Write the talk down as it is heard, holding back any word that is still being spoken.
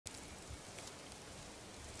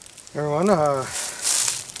Everyone,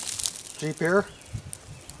 Jeep here.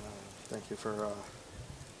 Thank you for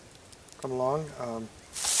coming along.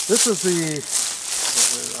 This is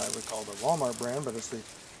what I would call the Walmart brand, but it's the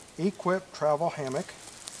Equip Travel Hammock.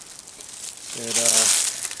 It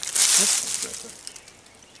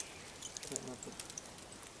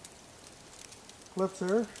clips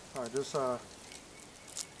there. I just hung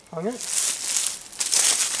it.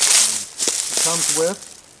 It comes with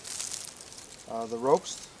the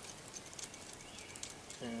ropes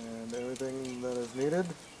and everything that is needed,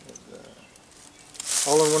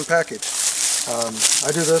 all in one package.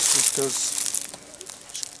 I do this because,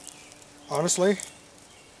 honestly,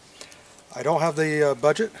 I don't have the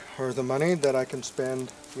budget or the money that I can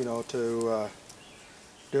spend, to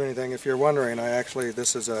do anything. If you're wondering,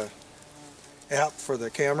 this is a app for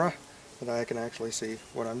the camera that I can actually see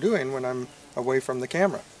what I'm doing when I'm away from the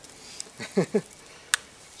camera.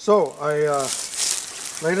 So I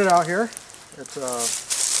laid it out here. It's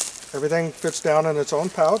everything fits down in its own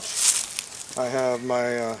pouch. I have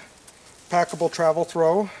my packable travel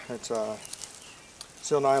throw. It's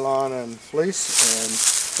seal nylon and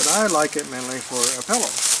fleece, but I like it mainly for a pillow.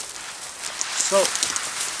 So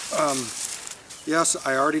yes,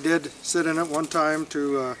 I already did sit in it one time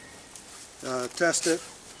to test it,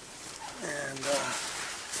 and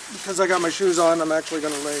because I got my shoes on, I'm actually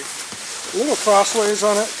going to lay a little crossways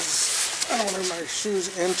on it because I don't want to have my shoes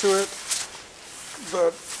into it,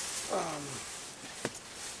 but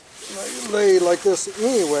I lay like this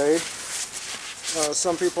anyway.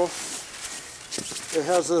 Some people, it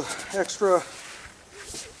has an extra,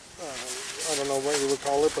 I don't know what you would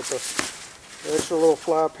call it, but the extra little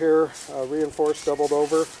flap here, reinforced, doubled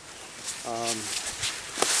over.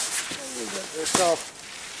 Get yourself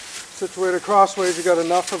situated crossways. You got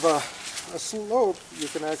enough of a slope you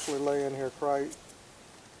can actually lay in here quite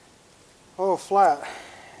flat,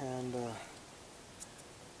 and the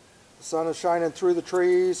sun is shining through the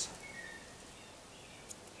trees,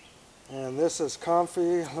 and this is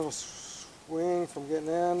comfy. A little swing from getting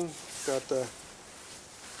in. Got the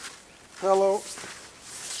pillow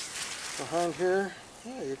behind here.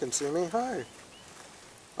 Yeah, you can see me. Hi.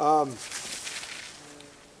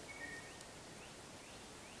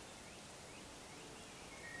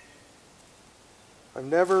 I've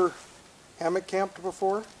never hammock camped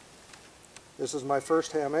before. This is my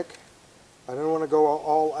first hammock. I didn't want to go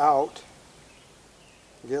all out,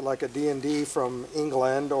 get like a D&D from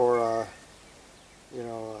England or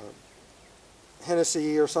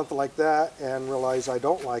Hennessy or something like that, and realize I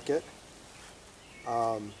don't like it.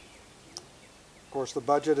 Of course, the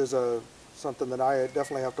budget is something that I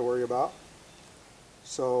definitely have to worry about.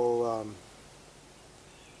 So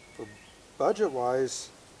for budget-wise,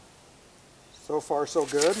 so far so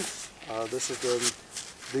good. This is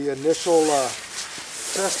the initial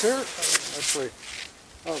test here. Actually,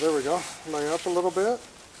 oh, there we go. Lay up a little bit.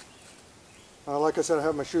 Like I said, I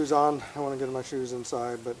have my shoes on. I want to get my shoes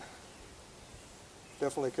inside, but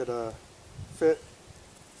definitely could fit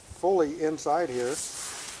fully inside here.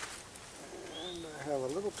 And I have a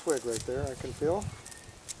little twig right there I can feel.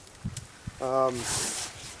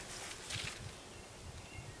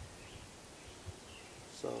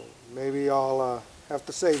 So maybe I'll have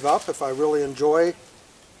to save up if I really enjoy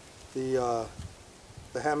the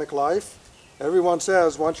hammock life. Everyone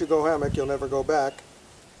says once you go hammock, you'll never go back.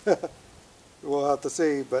 We'll have to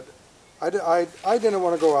see, but I didn't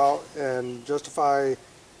want to go out and justify,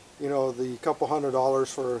 the couple $100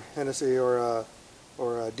 for Hennessy or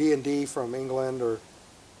a D&D from England or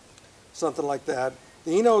something like that.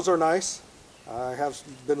 The Enos are nice. I have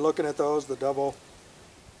been looking at those. The double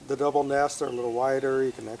nests are a little wider.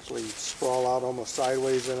 You can actually sprawl out almost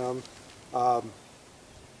sideways in them.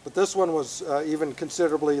 But this one was even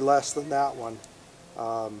considerably less than that one.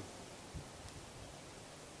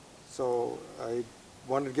 So I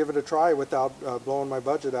wanted to give it a try without blowing my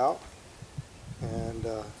budget out. And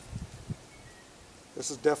this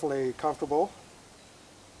is definitely comfortable.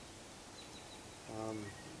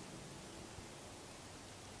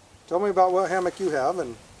 Tell me about what hammock you have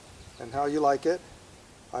and how you like it.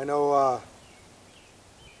 I know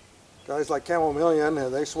guys like Camel Million,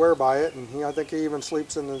 they swear by it, and I think he even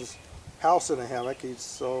sleeps in his house in a hammock. He's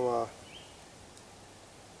so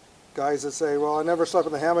guys that say, well, I never slept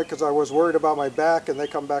in the hammock because I was worried about my back, and they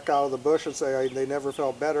come back out of the bush and say they never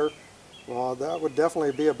felt better. Well, that would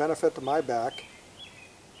definitely be a benefit to my back.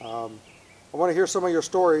 I want to hear some of your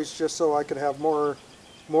stories just so I can have more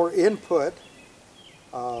input.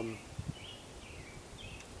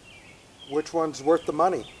 Which one's worth the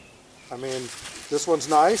money? I mean, this one's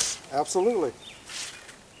nice, absolutely.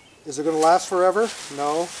 Is it going to last forever?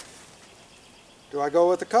 No. Do I go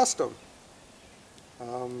with the custom?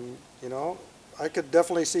 You know, I could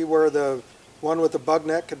definitely see where the one with the bug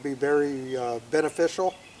net could be very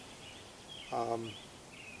beneficial.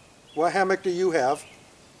 What hammock do you have?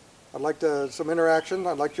 I'd like some interaction.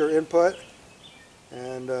 I'd like your input,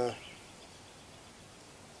 and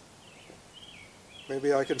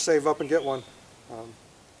maybe I can save up and get one.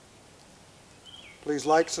 Please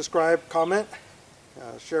like, subscribe, comment,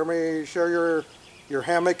 share your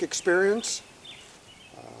hammock experience.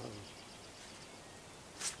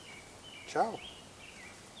 Ciao.